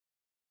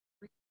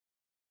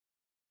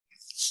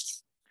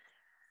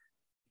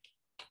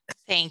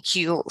Thank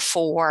you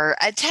for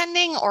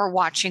attending or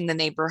watching the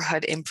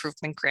Neighborhood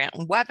Improvement Grant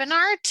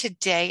webinar.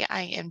 Today,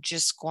 I am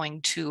just going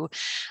to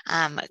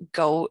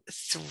go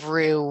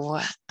through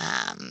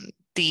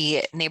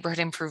the Neighborhood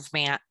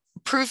Improvement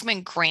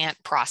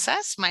Grant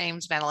process. My name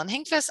is Madeline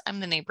Hinkfist.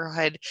 I'm the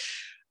Neighborhood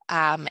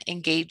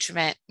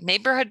Engagement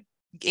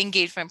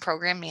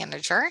Program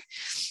Manager.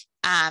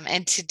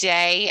 And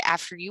today,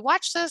 after you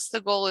watch this, the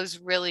goal is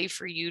really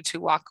for you to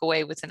walk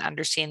away with an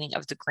understanding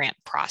of the grant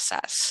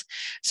process.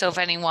 So if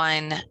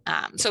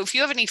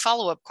you have any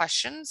follow-up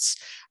questions,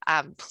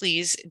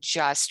 please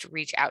just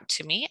reach out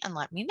to me and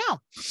let me know.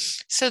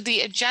 So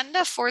the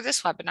agenda for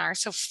this webinar.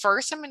 So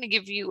first, I'm going to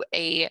give you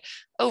an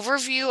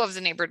overview of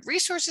the Neighborhood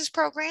Resources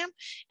Program,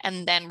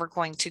 and then we're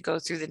going to go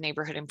through the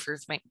Neighborhood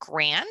Improvement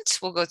Grant.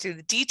 We'll go through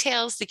the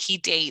details, the key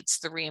dates,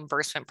 the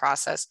reimbursement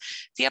process,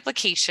 the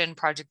application,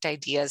 project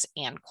ideas,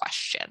 and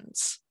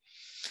questions.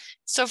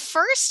 So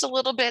first, a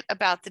little bit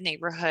about the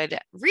Neighborhood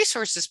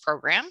Resources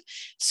Program.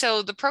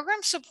 So the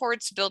program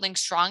supports building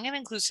strong and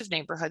inclusive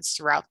neighborhoods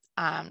throughout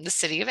the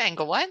city of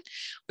Englewood.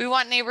 We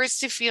want neighbors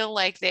to feel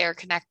like they are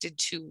connected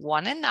to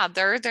one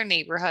another, their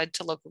neighborhood,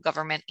 to local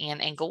government,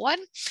 and Englewood.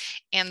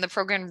 And the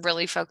program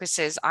really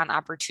focuses on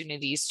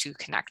opportunities to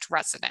connect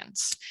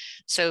residents.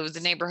 So the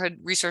Neighborhood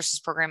Resources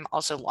Program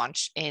also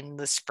launched in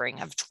the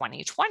spring of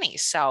 2020.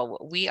 So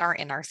we are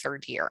in our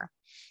third year.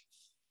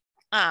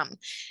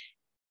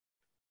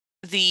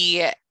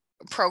 The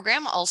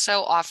program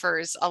also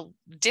offers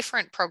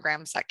different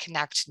programs that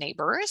connect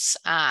neighbors.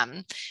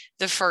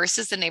 The first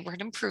is the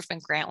Neighborhood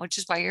Improvement Grant, which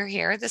is why you're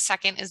here. The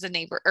second is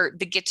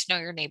the Get to Know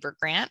Your Neighbor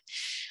Grant.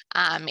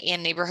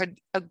 And neighborhood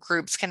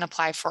groups can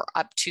apply for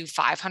up to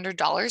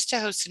 $500 to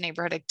host a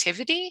neighborhood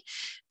activity.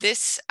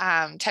 This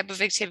type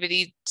of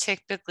activity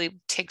typically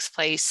takes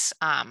place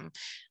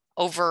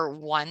over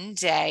one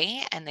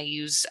day, and they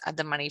use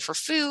the money for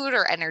food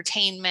or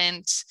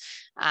entertainment,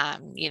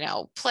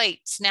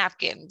 plates,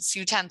 napkins,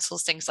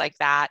 utensils, things like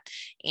that.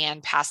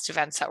 And past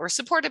events that were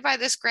supported by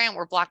this grant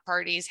were block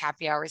parties,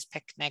 happy hours,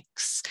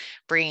 picnics,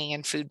 bringing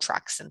in food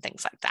trucks and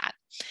things like that.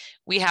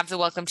 We have the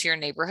Welcome to Your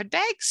Neighborhood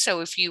bag.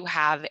 So if you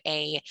have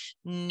a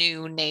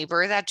new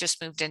neighbor that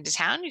just moved into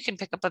town, you can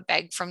pick up a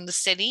bag from the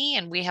city,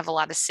 and we have a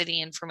lot of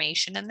city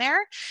information in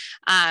there,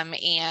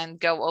 and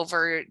go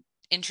over,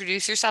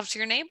 introduce yourself to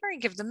your neighbor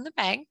and give them the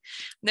bag.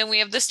 Then we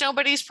have the Snow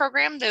Buddies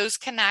program. Those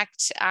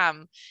connect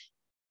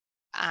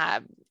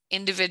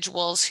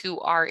individuals who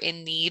are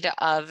in need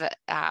of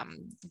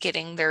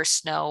getting their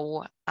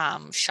snow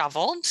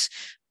shoveled,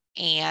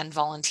 and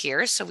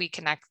volunteers. So we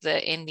connect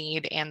the in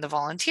need and the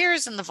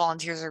volunteers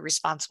are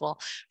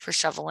responsible for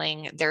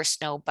shoveling their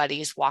Snow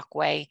Buddies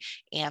walkway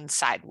and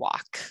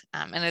sidewalk.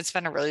 And it's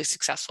been a really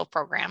successful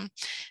program.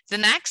 The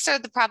next are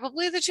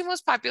probably the two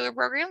most popular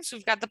programs.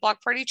 We've got the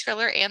Block Party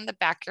trailer and the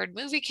Backyard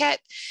Movie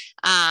Kit.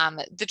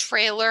 The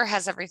trailer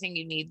has everything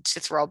you need to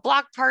throw a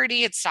block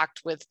party. It's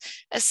stocked with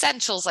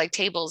essentials like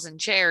tables and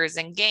chairs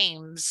and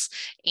games,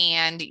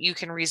 and you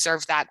can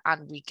reserve that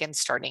on weekends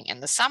starting in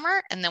the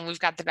summer. And then we've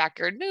got the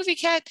Backyard Movie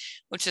Kit,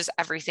 which is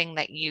everything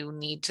that you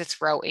need to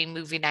throw a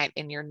movie night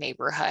in your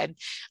neighborhood.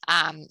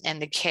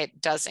 And the kit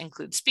does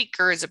include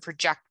speakers, a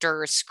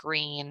projector, a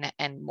screen,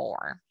 and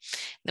more.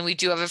 Then we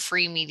do have a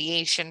free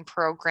mediation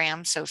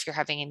program. So if you're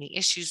having any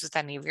issues with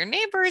any of your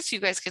neighbors, you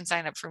guys can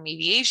sign up for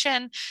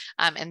mediation,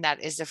 and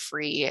that is a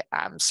free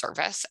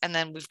service. And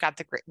then we've got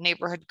the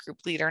Neighborhood Group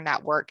Leader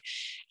Network,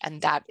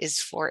 and that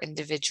is for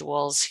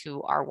individuals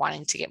who are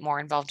wanting to get more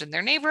involved in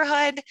their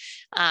neighborhood,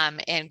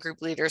 and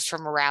group leaders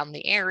from around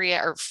the area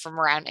or from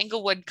around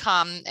Englewood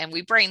come, and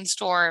we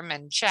brainstorm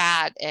and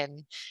chat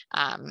and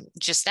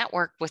just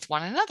network with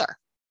one another.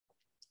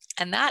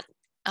 And that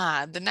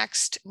the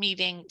next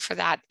meeting for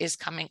that is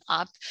coming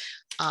up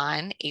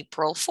on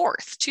April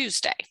 4th,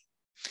 Tuesday.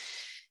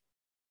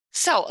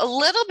 So a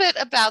little bit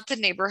about the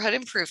Neighborhood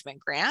Improvement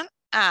Grant.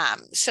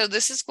 So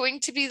this is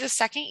going to be the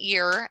second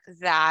year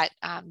that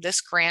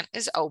this grant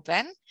is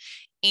open,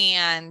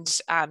 and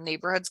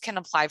neighborhoods can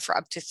apply for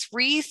up to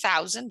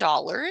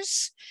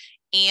 $3,000.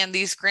 And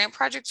these grant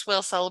projects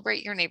will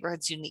celebrate your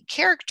neighborhood's unique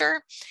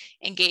character,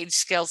 engage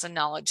skills and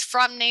knowledge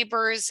from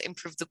neighbors,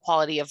 improve the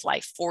quality of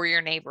life for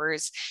your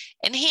neighbors,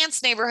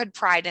 enhance neighborhood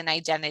pride and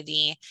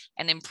identity,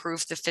 and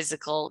improve the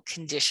physical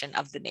condition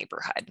of the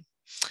neighborhood.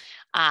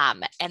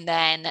 And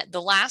then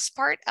the last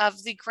part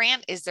of the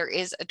grant is there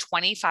is a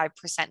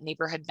 25%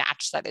 neighborhood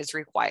match that is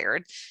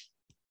required.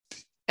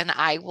 And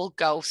I will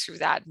go through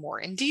that more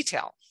in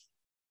detail.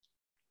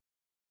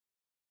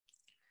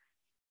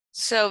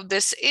 So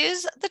this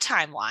is the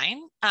timeline.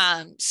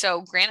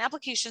 So grant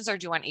applications are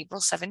due on April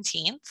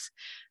 17th.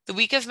 The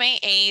week of May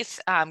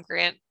 8th,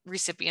 grant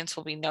recipients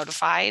will be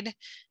notified.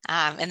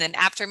 And then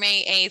after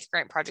May 8th,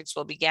 grant projects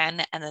will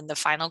begin. And then the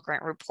final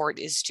grant report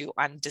is due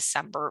on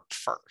December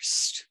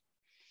 1st.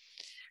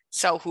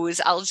 So who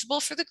is eligible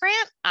for the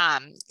grant?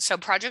 So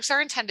projects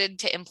are intended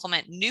to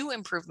implement new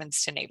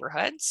improvements to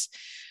neighborhoods.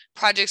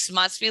 Projects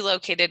must be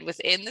located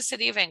within the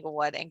city of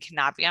Englewood and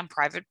cannot be on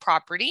private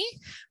property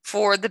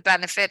for the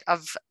benefit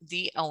of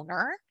the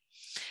owner.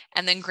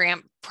 And then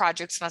grant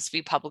projects must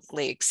be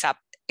publicly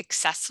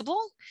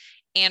accessible,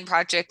 and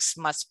projects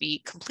must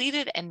be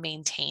completed and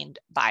maintained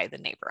by the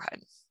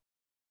neighborhood.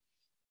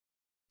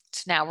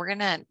 So now we're going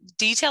to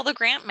detail the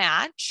grant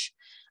match.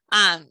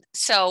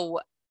 So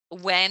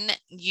when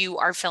you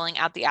are filling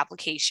out the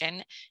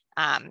application,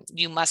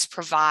 you must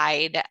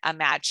provide a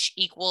match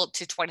equal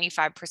to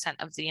 25%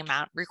 of the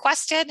amount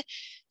requested.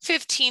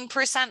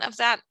 15% of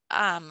that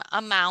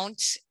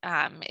amount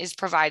is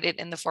provided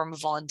in the form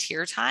of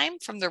volunteer time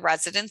from the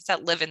residents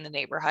that live in the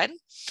neighborhood.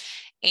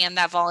 And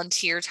that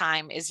volunteer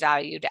time is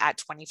valued at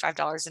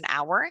 $25 an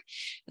hour.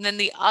 And then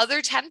the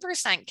other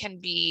 10% can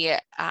be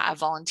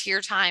volunteer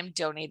time,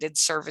 donated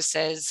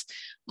services,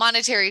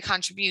 monetary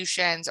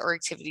contributions, or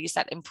activities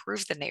that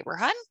improve the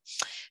neighborhood.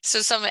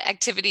 So some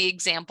activity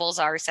examples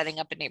are setting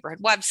up a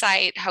neighborhood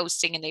website,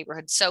 hosting a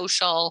neighborhood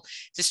social,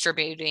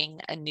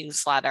 distributing a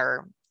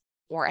newsletter,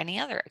 or any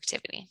other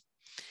activity.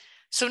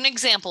 So an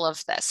example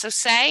of this, so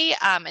say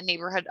a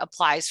neighborhood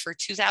applies for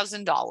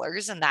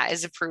 $2,000 and that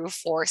is approved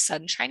for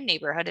Sunshine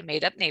Neighborhood, a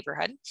made up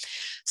neighborhood.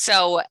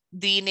 So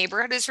the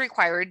neighborhood is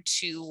required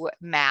to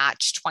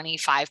match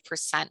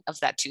 25% of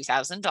that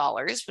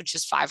 $2,000, which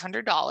is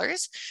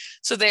 $500.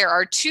 So there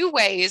are two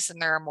ways, and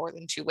there are more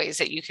than two ways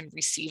that you can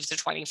receive the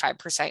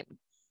 25%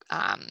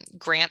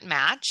 grant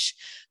match.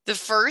 The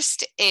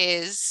first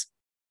is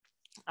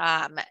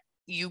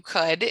you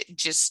could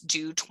just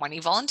do 20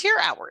 volunteer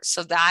hours.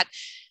 So that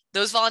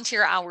those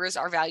volunteer hours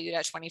are valued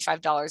at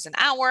 $25 an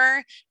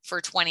hour.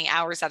 For 20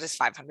 hours, that is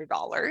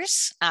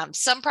 $500.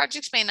 Some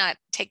projects may not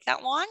take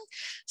that long.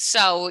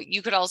 So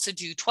you could also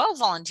do 12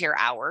 volunteer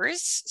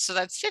hours. So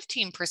that's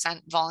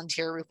 15%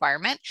 volunteer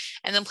requirement.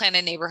 And then plan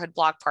a neighborhood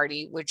block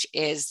party, which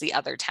is the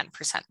other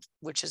 10%,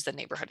 which is the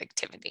neighborhood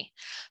activity.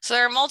 So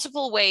there are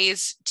multiple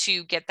ways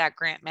to get that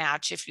grant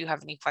match. If you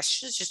have any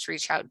questions, just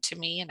reach out to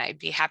me and I'd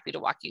be happy to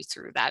walk you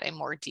through that in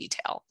more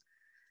detail.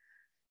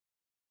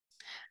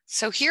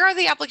 So here are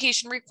the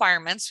application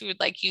requirements. We would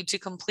like you to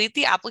complete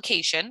the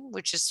application,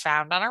 which is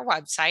found on our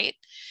website,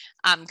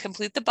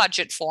 complete the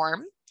budget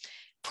form,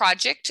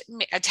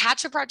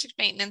 attach a project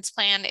maintenance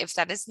plan if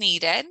that is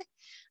needed.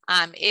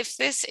 If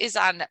this is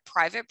on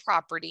private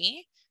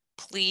property,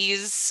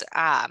 please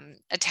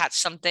attach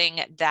something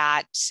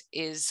that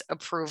is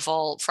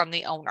approval from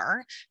the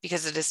owner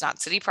because it is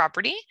not city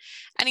property.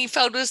 Any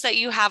photos that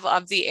you have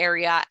of the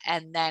area,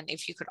 and then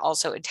if you could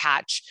also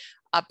attach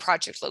a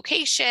project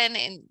location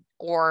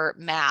or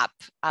map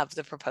of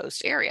the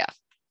proposed area.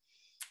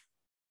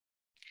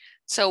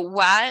 So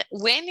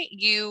when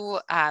you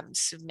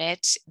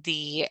submit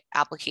the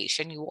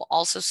application, you will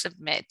also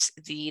submit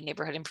the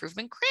neighborhood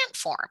improvement grant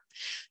form.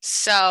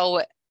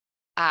 So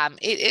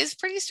it is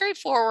pretty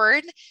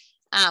straightforward.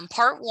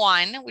 Part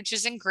 1, which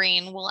is in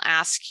green, will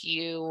ask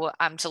you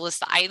to list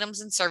the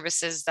items and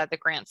services that the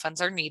grant funds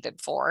are needed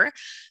for.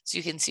 So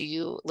you can see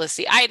you list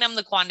the item,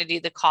 the quantity,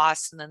 the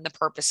cost, and then the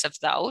purpose of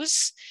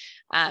those.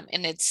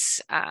 And it's,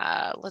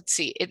 let's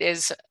see, it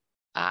is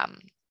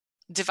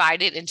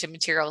divided into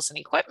materials and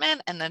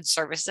equipment and then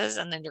services,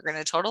 and then you're going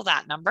to total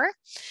that number.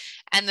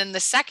 And then the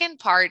second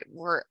part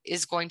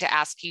is going to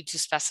ask you to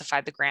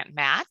specify the grant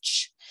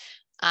match.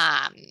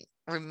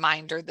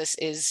 Reminder, this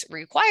is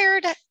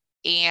required.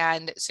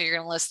 And so you're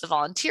going to list the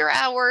volunteer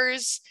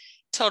hours,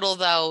 total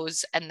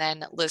those, and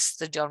then list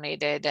the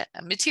donated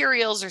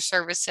materials or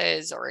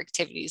services or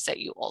activities that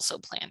you also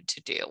plan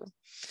to do.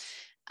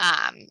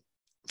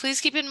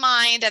 Please keep in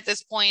mind at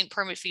this point,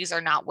 permit fees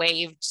are not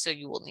waived, so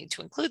you will need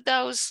to include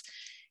those.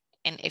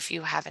 And if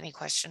you have any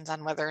questions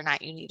on whether or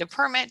not you need a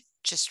permit,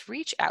 just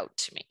reach out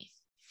to me.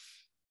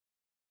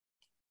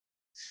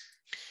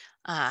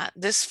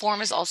 This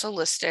form is also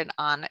listed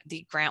on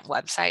the grant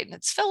website and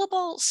it's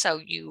fillable, so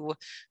you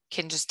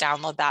can just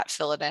download that,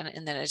 fill it in,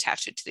 and then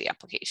attach it to the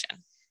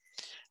application.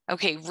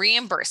 Okay,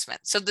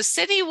 reimbursement. So the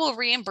city will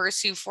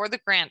reimburse you for the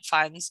grant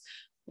funds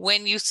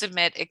when you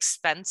submit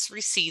expense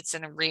receipts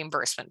and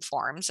reimbursement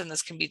forms, and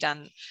this can be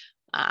done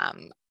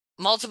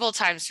multiple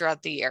times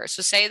throughout the year.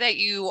 So say that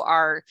you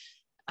are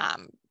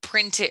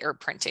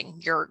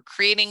you're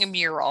creating a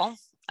mural,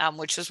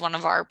 which was one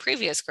of our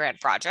previous grant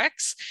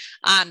projects.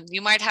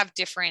 You might have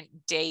different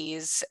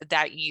days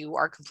that you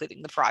are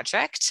completing the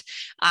project.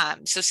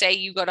 So say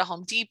you go to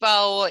Home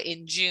Depot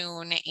in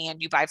June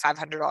and you buy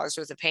 $500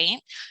 worth of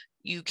paint,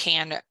 you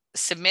can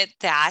submit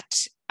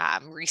that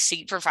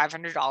receipt for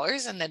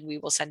 $500, and then we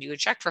will send you a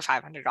check for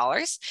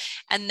 $500.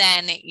 And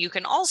then you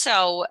can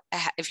also,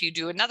 if you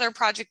do another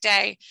project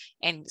day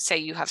and say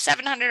you have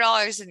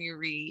 $700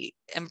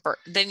 and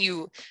then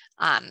you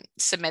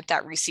submit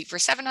that receipt for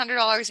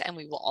 $700, and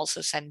we will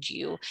also send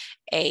you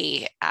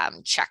a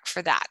check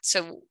for that.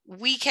 So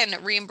we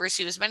can reimburse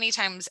you as many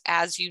times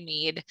as you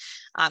need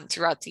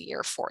throughout the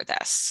year for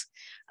this.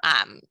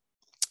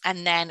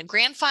 And then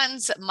grant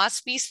funds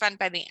must be spent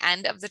by the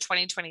end of the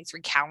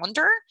 2023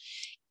 calendar,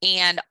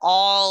 and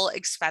all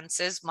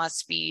expenses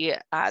must be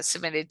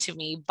submitted to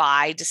me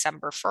by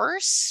December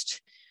 1st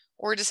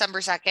or December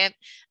 2nd.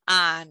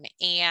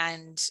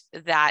 And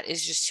that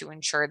is just to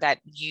ensure that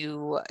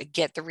you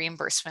get the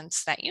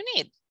reimbursements that you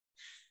need.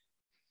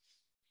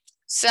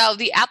 So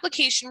the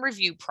application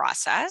review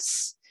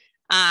process,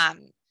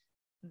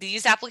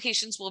 these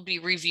applications will be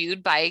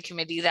reviewed by a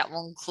committee that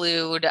will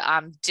include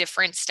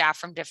different staff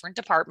from different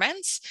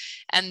departments.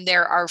 And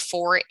there are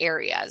 4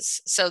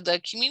 areas. So the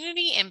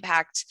community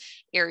impact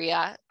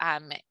area,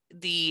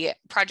 the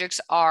projects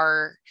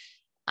are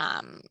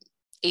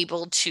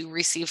able to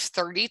receive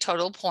 30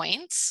 total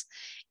points.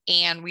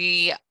 And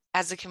we,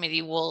 as a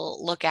committee,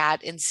 will look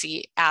at and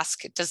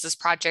ask, does this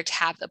project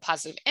have a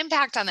positive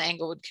impact on the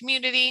Englewood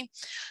community?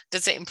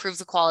 Does it improve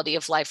the quality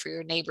of life for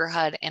your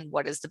neighborhood? And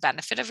what is the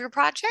benefit of your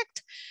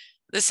project?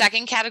 The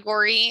second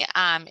category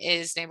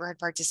is neighborhood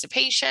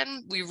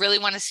participation. We really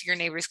want to see your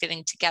neighbors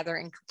getting together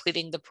and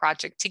completing the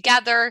project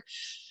together.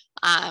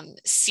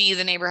 See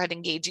the neighborhood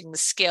engaging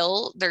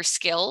their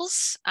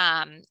skills,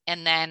 and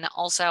then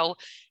also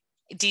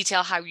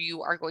detail how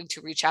you are going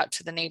to reach out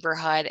to the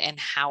neighborhood and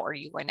how are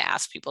you going to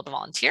ask people to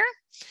volunteer.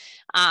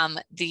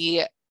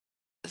 The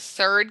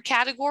third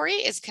category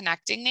is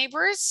connecting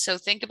neighbors. So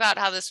think about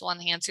how this will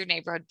enhance your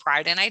neighborhood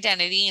pride and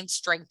identity and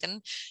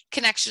strengthen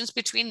connections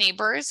between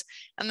neighbors.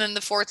 And then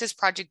the fourth is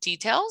project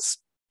details.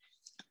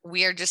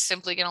 We are just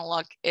simply going to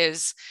look,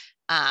 is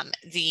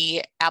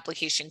the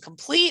application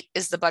complete?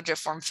 Is the budget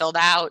form filled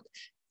out?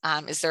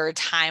 Is there a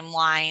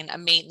timeline, a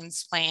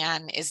maintenance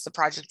plan? Is the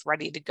project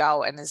ready to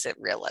go? And is it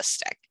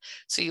realistic?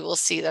 So you will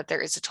see that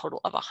there is a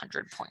total of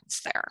 100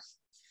 points there.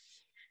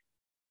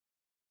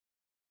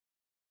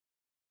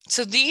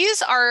 So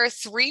these are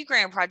 3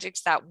 grant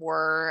projects that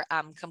were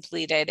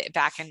completed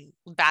back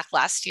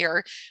last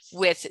year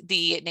with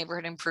the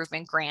Neighborhood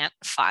Improvement Grant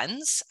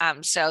funds.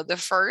 So the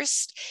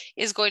first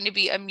is going to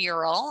be a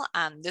mural.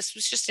 This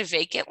was just a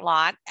vacant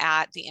lot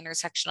at the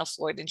intersection of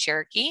Floyd and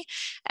Cherokee,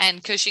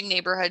 and Cushing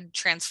Neighborhood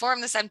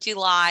transformed this empty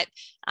lot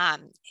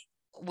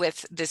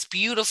with this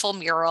beautiful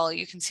mural.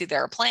 You can see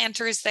there are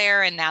planters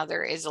there, and now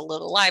there is a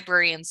little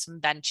library and some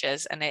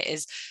benches, and it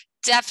is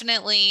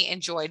definitely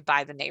enjoyed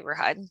by the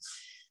neighborhood.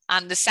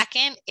 The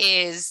second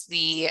is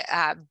the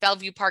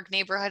Bellevue Park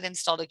neighborhood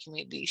installed a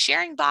community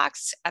sharing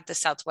box at the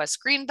Southwest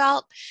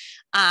Greenbelt.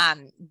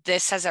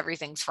 This has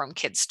everything from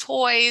kids'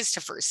 toys to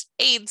first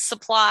aid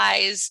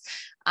supplies,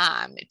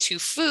 to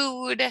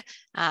food,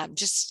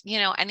 just,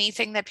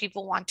 anything that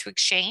people want to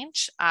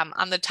exchange.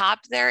 On the top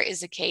there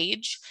is a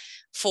cage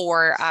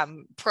for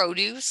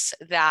produce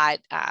that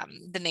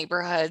the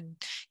neighborhood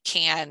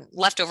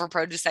leftover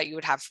produce that you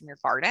would have from your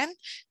garden,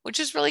 which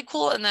is really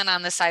cool. And then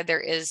on the side, there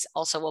is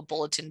also a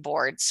bulletin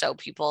board so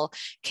people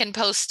can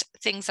post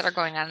things that are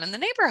going on in the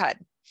neighborhood.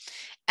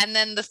 And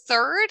then the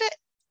third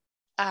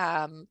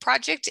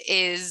project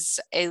is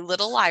a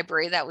little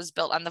library that was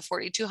built on the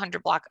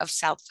 4200 block of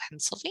South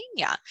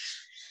Pennsylvania.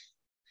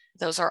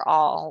 Those are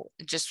all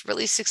just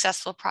really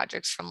successful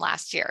projects from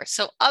last year.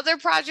 So other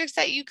projects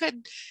that you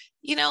could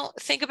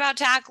think about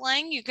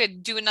tackling, you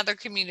could do another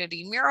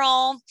community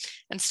mural,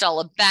 install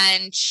a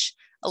bench,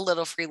 a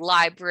little free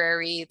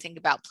library, think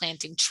about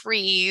planting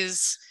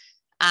trees,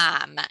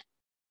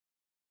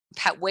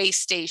 pet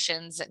waste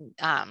stations,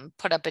 and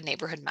put up a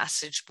neighborhood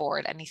message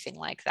board, anything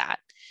like that.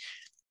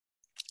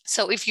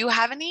 So if you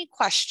have any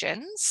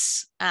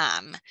questions,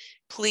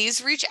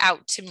 please reach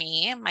out to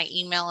me. My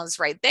email is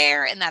right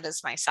there, and that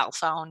is my cell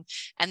phone.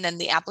 And then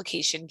the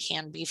application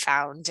can be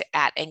found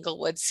at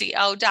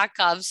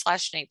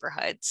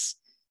englewoodco.gov/neighborhoods.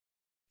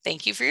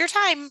 Thank you for your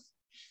time.